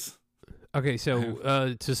parents. Okay,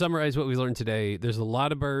 so to summarize what we learned today, there's a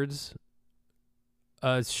lot of birds,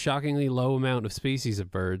 a shockingly low amount of species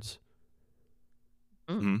of birds.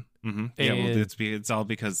 Mm-hmm. Mm-hmm. Yeah, well, And- it's all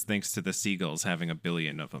because thanks to the seagulls having 1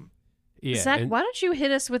 billion of them. Yeah, Zach, and- why don't you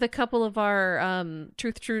hit us with a couple of our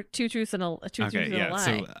two truths and a lie?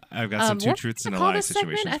 So I've got some two what truths did and we a call lie this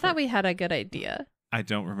segment? situations. I thought we had a good idea. I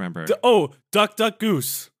don't remember. Duck, duck,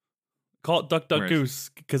 goose. Call it duck, duck, Where is- goose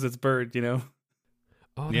because it's bird. You know.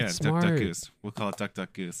 oh, Yeah, that's duck, smart. duck, goose. We'll call it duck,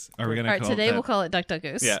 duck, goose. Are we All gonna right, call today it we'll that call it Duck Duck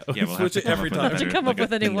Goose. Yeah, Yeah, we'll switch have it to every come up with time. a To come up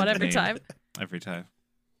with a new thing one to every name time. every time?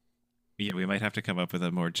 Yeah, we might have to come up with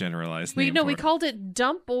a more generalized We name. no, for we it. called it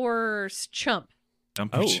Dump or Chump.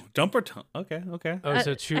 Dump Oh, it. jumper. Okay. Oh, I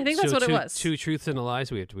so think that's what it was. Two truths and a lie.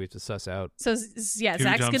 So we have to suss out. So yeah, Two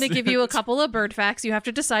Zach's dumps. going to give you a couple of bird facts. You have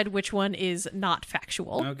to decide which one is not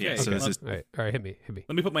factual. Okay. Yeah, so this is All right, hit me.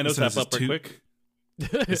 Let me put my notes So app this is up real two- quick.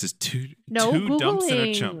 this is two No two dumps and a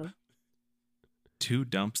Googling. chump. 2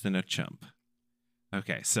 dumps and a chump.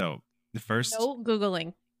 Okay, so the first No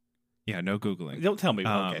Googling. yeah, no googling. Don't tell me.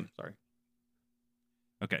 Okay, Um, sorry.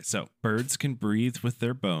 Okay, so birds can breathe with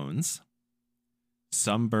their bones.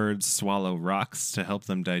 Some birds swallow rocks to help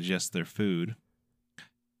them digest their food.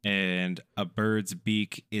 And a bird's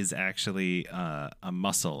beak is actually a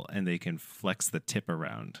muscle, and they can flex the tip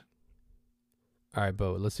around. All right,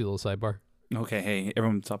 Bo. Let's do a little sidebar. Okay, hey,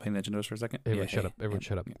 everyone, stop paying attention to us for a second. Everyone shut up. Everyone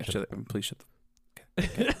shut up. Yeah, Shut up. Please shut.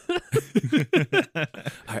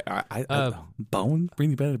 Bone?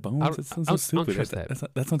 Breathing better bones? That sounds so stupid. trust that.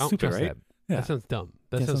 That sounds stupid, right? Yeah. That sounds dumb.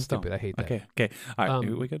 That sounds stupid. dumb. I hate that. Okay. All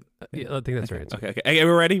right, we good? Yeah, I think that's our answer. Okay. Hey,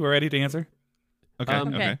 we're ready? We're ready to answer? Okay.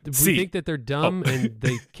 Okay. We C. think that they're dumb and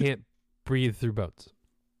they can't breathe through bones.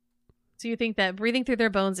 So you think that breathing through their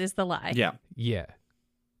bones is the lie? Yeah. Yeah.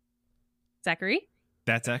 Zachary?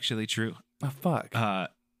 That's actually true. Oh, fuck.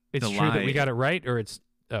 It's The true that we lie- got it right, or it's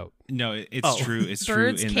No, it's true. It's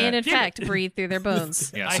Birds true. can, in that, fact, breathe through their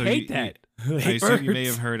bones. Yeah, I so hate you, that. I assume you may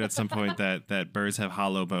have heard at some point that birds have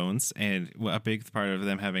hollow bones, and a big part of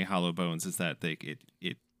them having hollow bones is that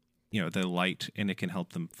the light and it can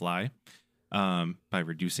help them fly by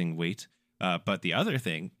reducing weight. But the other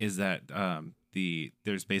thing is that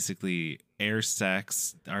there's basically air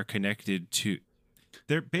sacs are connected to.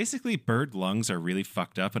 They're basically bird lungs are really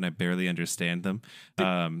fucked up, and I barely understand them.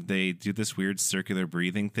 They do this weird circular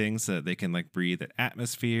breathing thing so that they can like breathe at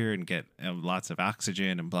atmosphere and get lots of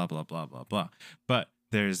oxygen and blah blah blah blah blah. But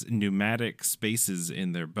there's pneumatic spaces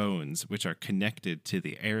in their bones which are connected to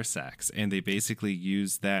the air sacs, and they basically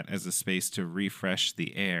use that as a space to refresh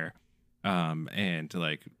the air and to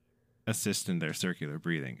like assist in their circular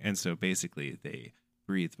breathing. And so basically they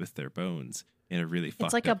breathe with their bones in a really fucked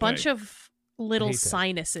It's like up a bunch way. of little hate that.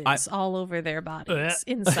 sinuses all over their bodies,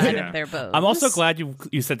 inside Yeah. of their bones. I'm also glad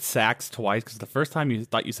you said sacs twice, because the first time you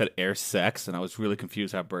thought you said air sex, and I was really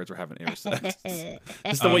confused how birds were having air sex.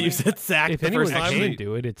 Just the way you said sac if the anyone first time. can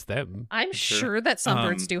do it, it's them. I'm Sure. sure that some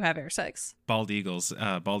birds do have air sex. Bald eagles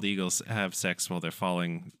have sex while they're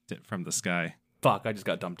falling from the sky. Fuck, I just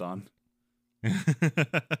got dumped on.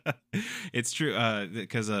 It's true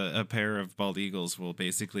because a pair of bald eagles will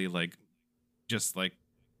basically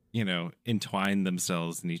entwine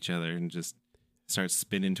themselves in each other and just start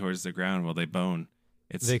spinning towards the ground while they bone.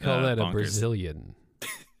 They call that bonkers. a Brazilian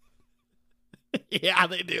Yeah,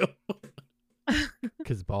 they do.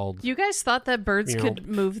 because bald. You guys thought that birds You know. could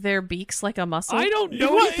move their beaks like a muscle? I don't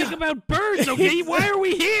know anything about birds. Okay, why are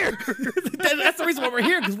we here? That's the reason why we're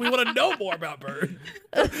here, because we want to know more about birds.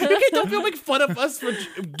 Don't feel make fun of us for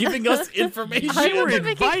giving us information. I'm were not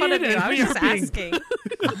making fun of invited you. and I was we just are being-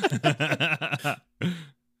 asking.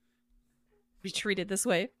 Be treated this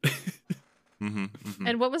way. Mhm.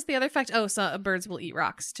 And what was the other fact? Oh, so birds will eat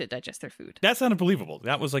rocks to digest their food. That sounded believable.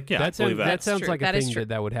 That was like, yeah, that I believe that. sounds true. like a That is thing true.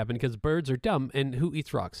 that would happen because birds are dumb, and who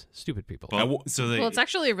eats rocks? Stupid people. Well, so they Well, it's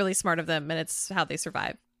actually really smart of them, and it's how they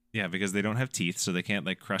survive. yeah, because they don't have teeth, so they can't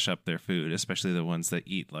like crush up their food, especially the ones that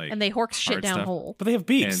eat like. And they hork shit hard down stuff. whole. But they have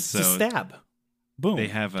beaks And to so stab. Boom. They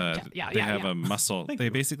have Yeah. a muscle. Thank They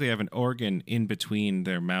you. basically have an organ in between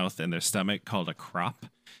their mouth and their stomach called a crop,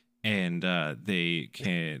 and they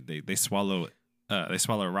swallow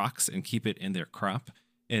rocks and keep it in their crop,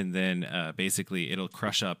 and then basically it'll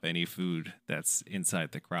crush up any food that's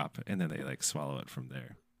inside the crop, and then they like swallow it from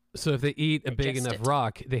there. So if they eat a big Digest enough it.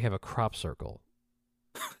 rock, they have a crop circle.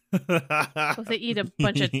 So if they eat a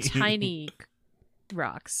bunch of tiny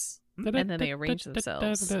rocks, and then they arrange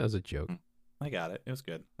themselves. That was a joke. It I got it. It was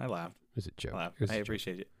good. I laughed. was a joke. I laughed. It was I a joke.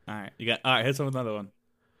 appreciate it. All right. All right, hit some with another one.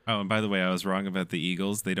 Oh, and by the way, I was wrong about the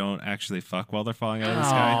eagles. They don't actually fuck while they're falling out of the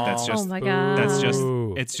sky. That's Oh. just Oh my god. that's just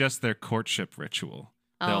Ooh. it's just their courtship ritual.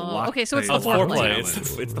 They'll Oh, lock- okay, so it's they the lock foreplay. down. It's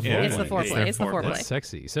the Yeah, foreplay. It's the foreplay. It's the foreplay. That's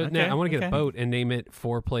sexy. So Okay, now I want to get okay. a boat and name it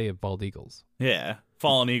Foreplay of Bald Eagles. Yeah.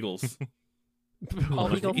 Fallen Eagles.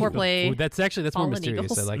 Bald eagle foreplay. Ooh, that's more Fallen mysterious.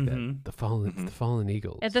 eagles. I like that. Mhm. The fallen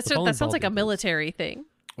eagles. That The fallen sounds like a bald eagles. military thing.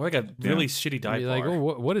 Or like a really shitty You'd dive be like, bar.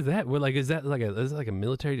 oh, what is that? What, like, is that like a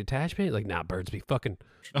military detachment? Like, nah, birds be fucking.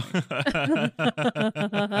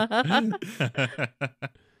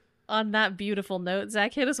 On that beautiful note,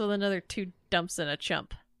 Zach, hit us with another 2 dumps and a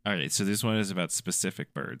chump. All right, so this one is about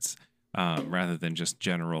specific birds, rather than just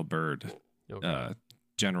general bird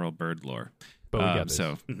lore. But we got this.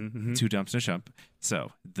 So Mhm. 2 dumps and a chump.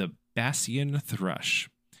 So the Bassian thrush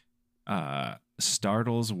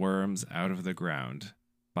startles worms out of the ground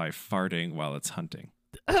by farting while it's hunting.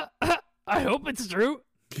 I hope it's true.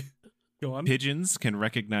 Go on. Pigeons can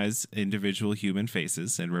recognize individual human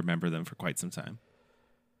faces and remember them for quite some time.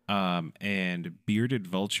 And bearded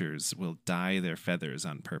vultures will dye their feathers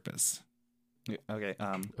on purpose. Okay.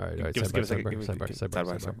 All right. Give us a second.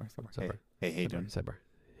 Sidebar. Hey, dude. Sidebar.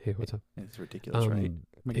 Hey, what's up? It's ridiculous, right?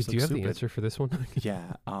 Make Hey, us do you look have the stupid. answer for this one?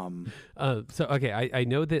 Yeah. So okay, I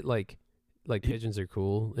know that like pigeons are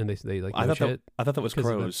cool and they like I know thought shit. that was 'Cause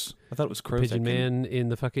of the crows. I thought it was crows. Pigeon that can- Man in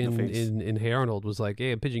the fucking face. in Hey Arnold was like,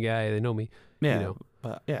 hey, I'm pigeon guy. They know me. Yeah. know.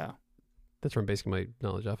 But yeah. That's where I'm basing my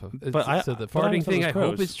knowledge off of. But So the but I farting thought it thing, was I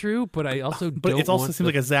hope crows. is true, but I also But don't it also want seems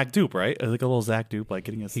like a Zach dupe, right? Like a little Zach dupe, like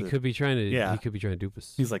getting us. he could be trying to. Yeah. He could be trying to dupe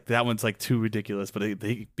us. He's like, that one's like too ridiculous, but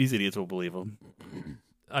these idiots will believe him.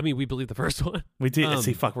 I mean, we believe the first one. We did. Um,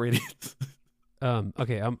 See, fuck, we're idiots.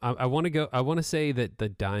 Okay. I want to go. I want to say that the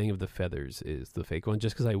dying of the feathers is the fake one,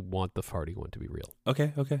 just because I want the farting one to be real.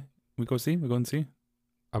 Okay. We go see. We go and see.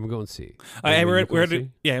 I'm going to see. Hey, Are you we're going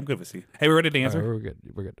ready. Yeah, I'm good with C. Hey, we're ready to All answer. right, we're good.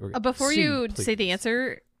 We're good. Before C, you please. say the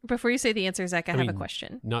answer, Zach, I have a mean,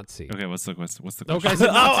 question. Not C. Okay, what's the question? Oh, guys,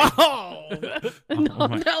 not C. No, Oh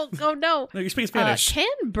my- no, no. No, you speak Spanish.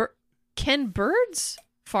 Can birds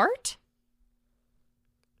fart?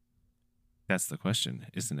 That's the question,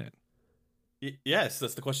 isn't it? Yes,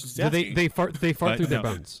 that's the question. Do they fart? They fart But through their no.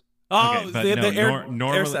 bones. Oh, Okay, but the no, air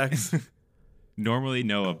normally, sex. normally,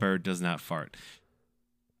 no, a bird does not fart.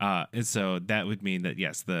 And so that would mean that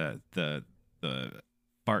yes, the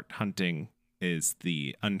fart hunting is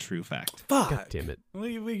the untrue fact. Fuck. God damn it!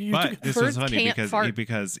 But this was Birds funny can't fart.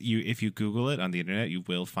 because if you Google it on the internet, you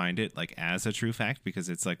will find it like as a true fact because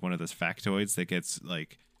it's like one of those factoids that gets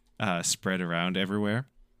like spread around everywhere.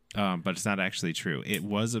 But it's not actually true. It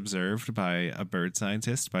was observed by a bird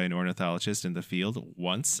scientist, by an ornithologist in the field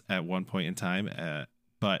once at one point in time.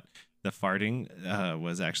 But the farting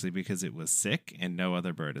was actually because it was sick, and no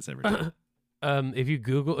other bird has ever done it. If you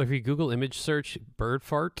Google image search bird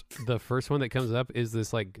fart, the first one that comes up is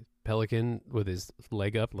this like pelican with his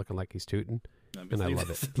leg up, looking like he's tooting. And I love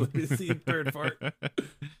it. Let me see bird fart.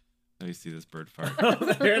 Let me see this bird fart. Oh,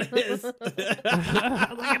 there it is. Look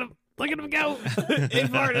at him! Look at him go! He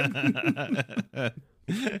farted.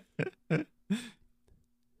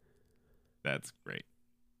 That's great.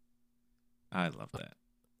 I love that.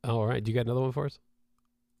 All right, you got another one for us?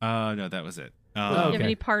 No, that was it. Do you Okay. have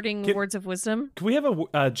any parting Can- words of wisdom? Can we have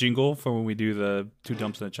a jingle for when we do the 2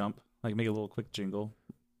 dumps and a chump? Like make a little quick jingle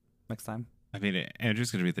next time. I mean,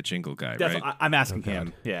 Andrew's gonna be the jingle guy, That's right? I'm asking Oh, God.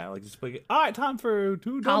 him. Yeah, like just like, all right, time for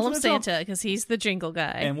 2 dumps Call him and a chump. Santa because he's the jingle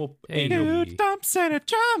guy. And we'll. Hey, and you'll- you- dumps and a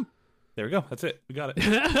jump. there we go. That's it. We got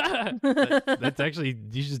it. That's actually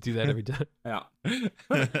you should do that every time. Yeah.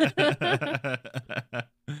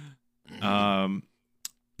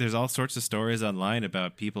 There's all sorts of stories online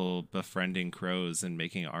about people befriending crows and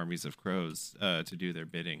making armies of crows to do their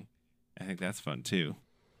bidding. I think that's fun too.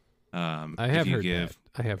 I have heard that.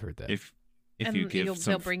 I have heard that. If and you give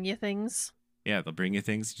they'll bring you things. yeah, they'll bring you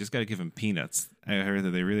things. You just got to give them peanuts. I heard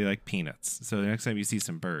that they really like peanuts. So the next time you see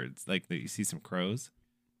some birds, like you see some crows,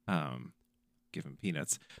 give them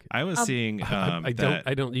peanuts. I was seeing I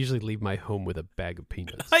that. don't usually leave my home with a bag of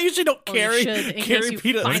peanuts. I usually don't Well, you carry should, in carry case you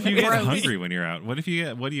peanuts. What if you find get Gross. hungry when you're out? What do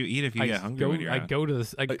you eat if you get hungry when you're I out? go to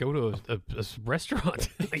this. I go to a restaurant.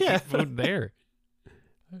 I Yeah. get food there.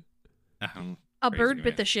 A Crazy, bird man.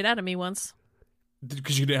 bit the shit out of me once.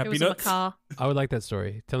 Because you didn't have It was peanuts. a macaw. I would like that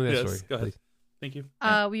story. Tell me that Yes, story, go ahead. please. Thank you.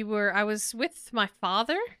 I was with my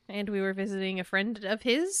father and we were visiting a friend of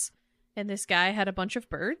his, and this guy had a bunch of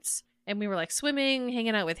birds, and we were like swimming,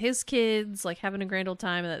 hanging out with his kids, like having a grand old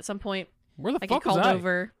time, and at some point Where the I get fuck was called I?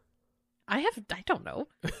 over. I don't know.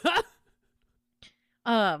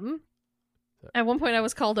 At one point I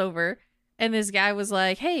was called over, and this guy was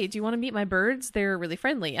like, "Hey, do you want to meet my birds? They're really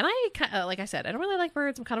friendly." And I kind of, like I said, I don't really like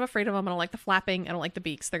birds. I'm kind of afraid of them. I don't like the flapping. I don't like the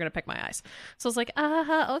beaks. They're gonna peck my eyes. So I was like,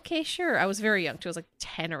 okay, sure. I was very young too. I was like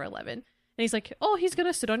 10 or 11. And he's like, "Oh, he's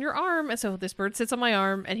gonna sit on your arm." And so this bird sits on my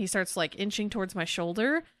arm, and he starts like inching towards my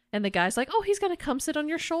shoulder. And the guy's like, "Oh, he's gonna come sit on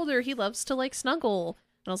your shoulder. He loves to like snuggle."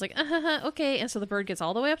 And I was like, okay. And so the bird gets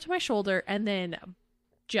all the way up to my shoulder, and then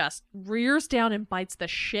just rears down and bites the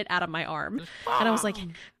shit out of my arm. And I was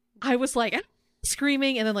like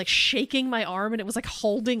screaming and then like shaking my arm, and it was like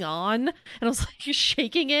holding on, and I was like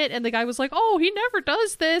shaking it, and the guy was like, "Oh, he never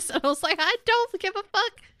does this." And I was like, "I don't give a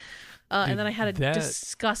fuck." And then I had a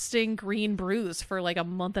disgusting green bruise for like a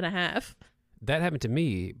month and a half. That happened to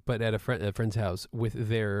me, but at a friend's house with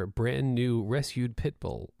their brand new rescued pit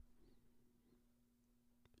bull.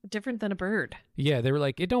 Different than a bird. Yeah, they were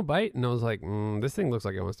like, "It don't bite," and I was like, "This thing looks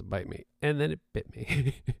like it wants to bite me," and then it bit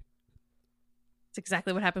me. It's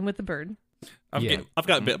exactly what happened with the bird. I've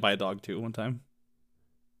got bit by a dog too one time.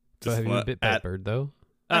 So have you been bit by a bird though?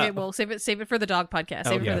 Okay, well, save it for the dog podcast.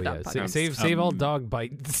 Save it for the dog podcast. Save all dog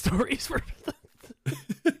bite stories for.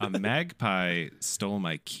 A magpie stole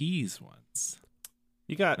my keys once.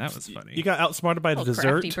 That was funny. You got outsmarted by the Little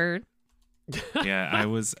dessert. crafty bird. Yeah, I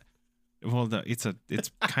was. Well, no, it's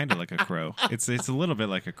kind of like a crow. It's a little bit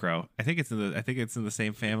like a crow. I think it's in the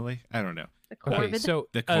same family. I don't know. The Okay, corvid. so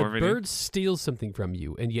The a corvid. bird steals something from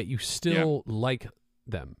you, and yet you still like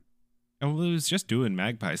them. Oh, well, it was just doing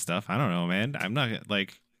magpie stuff. I don't know, man. I'm not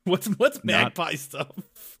like What's magpie stuff?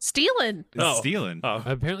 Stealing. It's Oh. stealing. Oh.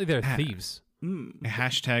 Apparently they're thieves.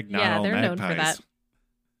 Hashtag not Yeah, all they're known magpies. for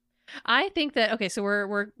that. I think that okay, so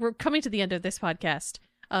we're coming to the end of this podcast.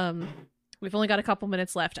 We've only got a couple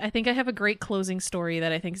minutes left. I think I have a great closing story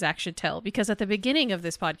that I think Zach should tell, because at the beginning of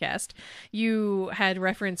this podcast, you had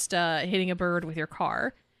referenced hitting a bird with your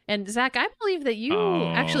car. And Zach, I believe that you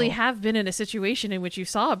actually have been in a situation in which you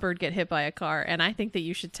saw a bird get hit by a car, and I think that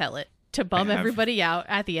you should tell it to bum everybody out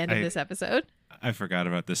at the end of this episode. I forgot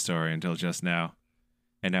about this story until just now,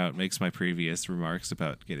 and now it makes my previous remarks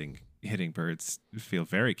about hitting birds feel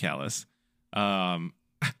very callous.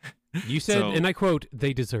 You said, So- and I quote,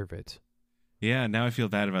 "They deserve it." Yeah, now I feel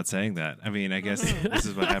bad about saying that. I mean, I guess this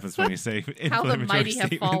is what happens when you say How the inflammatory mighty have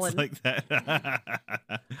statements fallen. like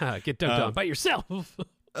that. Get dumped on by yourself.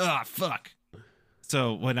 Fuck.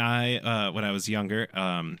 So when I was younger,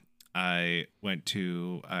 I went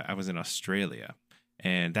to I was in Australia,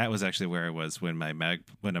 and that was actually where I was when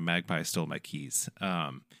a magpie stole my keys.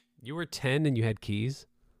 You were 10 and you had keys?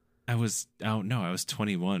 I was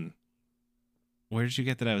 21. Where did you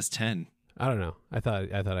get that I was 10? I don't know. I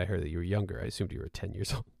thought I heard that you were younger. I assumed you were 10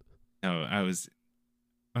 years old. No, I was.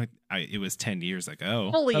 It was 10 years ago.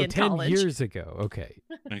 Fully in 10 college. years ago. Okay.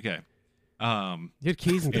 Okay. You had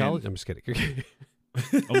keys in And- college? I'm just kidding.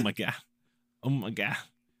 Oh my god. Oh my god.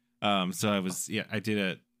 So I did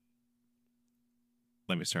a.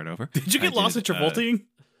 Let me start over. Did you get lost at Travolting?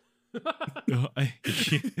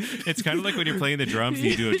 It's kind of like when you're playing the drums and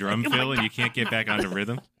you do a drum fill and you can't get back onto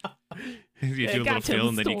rhythm. You do a little fill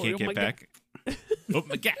and then you can't get back. Oh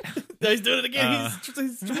my god. He's doing it again.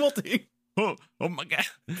 He's Travolting. Oh my god.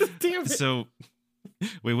 Damn it. So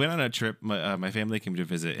we went on a trip. My family came to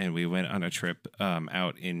visit, and we went on a trip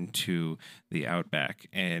out into the outback.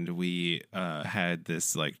 And we had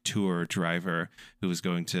this like tour driver who was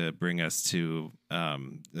going to bring us to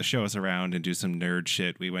show us around and do some nerd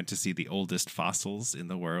shit. We went to see the oldest fossils in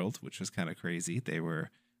the world, which was kind of crazy. They were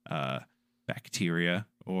bacteria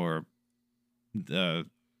or the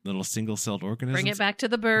little single-celled organisms. Bring it back to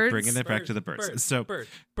the birds. Bringing it back to the birds.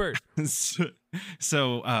 Bird.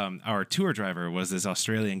 So our tour driver was this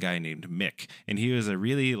Australian guy named Mick, and he was a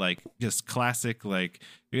really like just classic like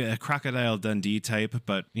a Crocodile Dundee type,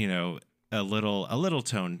 but you know a little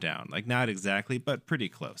toned down, like not exactly, but pretty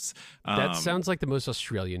close. That sounds like the most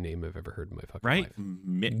Australian name I've ever heard in my fucking right, life.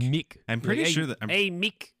 Mick. Mick. I'm pretty Like, sure that. Hey,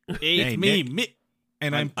 Mick. Hey, me, Mick. Mick.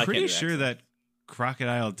 And I'm I can't pretty do sure accents. that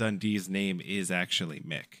Crocodile Dundee's name is actually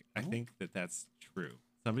Mick. I think that's true.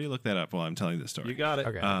 Somebody look that up while I'm telling the story. You got it.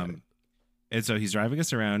 Okay. I got it. And so he's driving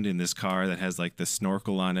us around in this car that has like the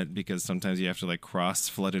snorkel on it because sometimes you have to like cross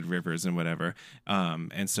flooded rivers and whatever.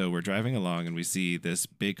 And so we're driving along and we see this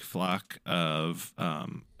big flock of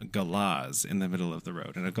galahs in the middle of the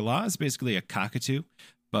road. And a galah is basically a cockatoo,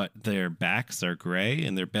 but their backs are gray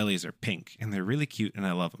and their bellies are pink. And they're really cute and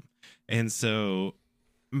I love them. And so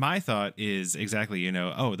my thought is exactly,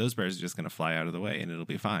 those birds are just going to fly out of the way and it'll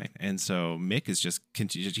be fine. And so Mick is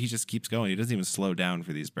he just keeps going. He doesn't even slow down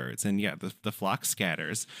for these birds. And yeah, the flock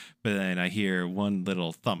scatters, but then I hear one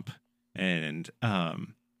little thump and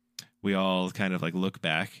we all kind of like look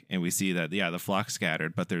back and we see that, yeah, the flock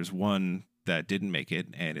scattered, but there's one that didn't make it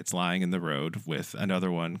and it's lying in the road with another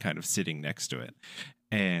one kind of sitting next to it.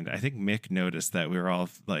 And I think Mick noticed that we were all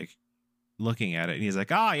like looking at it and he's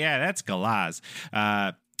like, oh yeah, that's galahs.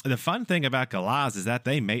 The fun thing about galahs is that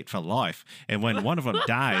they mate for life, and when one of them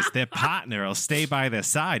dies, their partner will stay by their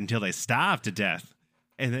side until they starve to death.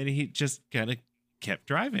 And then he just kind of kept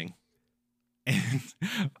driving, and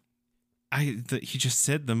he just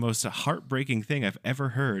said the most heartbreaking thing I've ever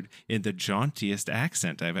heard in the jauntiest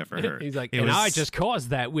accent I've ever heard. He's like, It and was- I just caused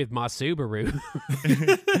that with my Subaru.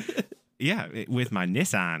 yeah, with my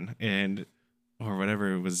Nissan or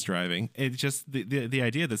whatever it was driving. It just the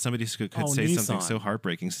idea that somebody could say something Nissan. so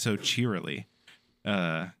heartbreaking so cheerily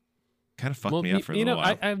kind of fucked Well, me up for a little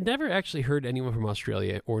while. I've never actually heard anyone from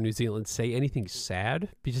Australia or New Zealand say anything sad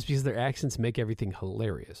just because their accents make everything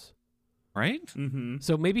hilarious. Right? Mm-hmm.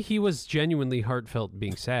 So maybe he was genuinely heartfelt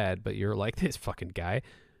being sad, but you're like, this fucking guy.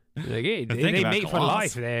 You're like, hey, The thing they about mate for galahs-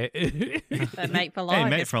 life there. They mate for life.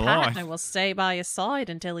 mate His for life. partner will stay by his side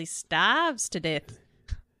until he starves to death.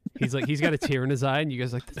 He's like, he's got a tear in his eye, and you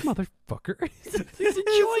guys are like, this motherfucker. He's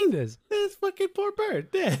enjoying this. This fucking poor bird.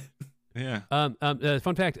 Yeah. Yeah.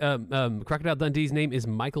 Fun fact: Crocodile Dundee's name is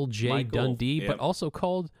Michael J. Michael, Dundee, yep. but also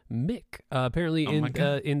called Mick. Apparently, Oh my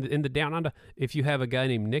God. in the Down Under, if you have a guy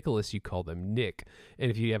named Nicholas, you call them Nick,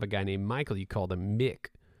 and if you have a guy named Michael, you call them Mick.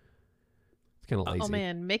 It's kind of lazy. Oh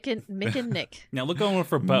man, Mick and Nick. Now look on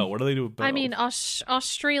for Bo. What do they do with Bo? I mean,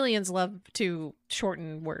 Australians love to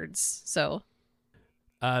shorten words, so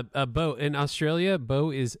Bo in Australia.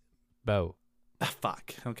 Bo is Bo. Ah,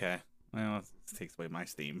 fuck. Okay. Well, this takes away my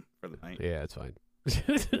steam for the night. Yeah, it's fine.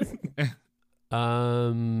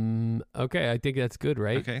 Okay, I think that's good,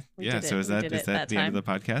 right? Okay. We Yeah. did So it. is We that did is it that that the end of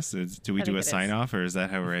the time. podcast? Do we I do think a it is. sign off, or is that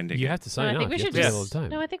how we're ending? You it? have to No, sign I off. think we You have should to do it just. all the time.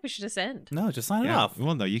 No, I think we should just end. No, just sign it Yeah. off.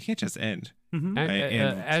 Well, no, you can't just end. Mhm.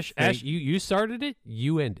 And Ash, thank- you started it.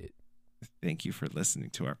 You end it. Thank you for listening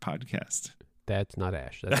to our podcast. That's not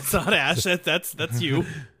Ash. That's not Ash. That's you.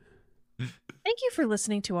 Thank you for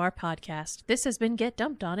listening to our podcast. This has been Get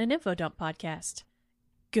Dumped On, an Info Dump podcast.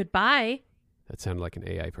 Goodbye. That sounded like an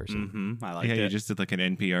AI person. Mm-hmm. I like Yeah, it. you just did like an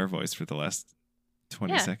NPR voice for the last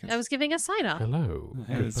 20 Yeah, seconds. I was giving a sign off. Hello.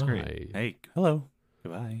 Hey, that's great. Goodbye. Hey, hello.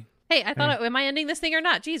 Goodbye. Hey, I thought, am I ending this thing or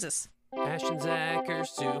not? Jesus. Ash and Zach are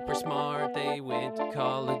super smart. They went to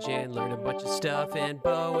college and learned a bunch of stuff. And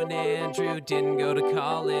Bo and Andrew didn't go to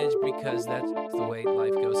college because that's the way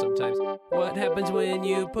life goes sometimes. What happens when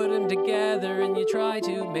you put them together and you try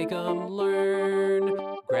to make them learn?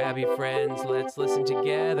 Grab your friends, let's listen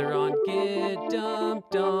together on Get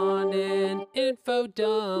Dumped On an Info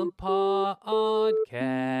Dump podcast.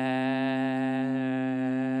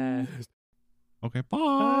 Okay,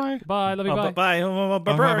 bye. Bye. Love you. Bye. Bye. Blah,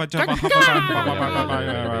 blah,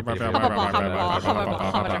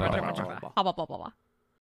 blah, blah.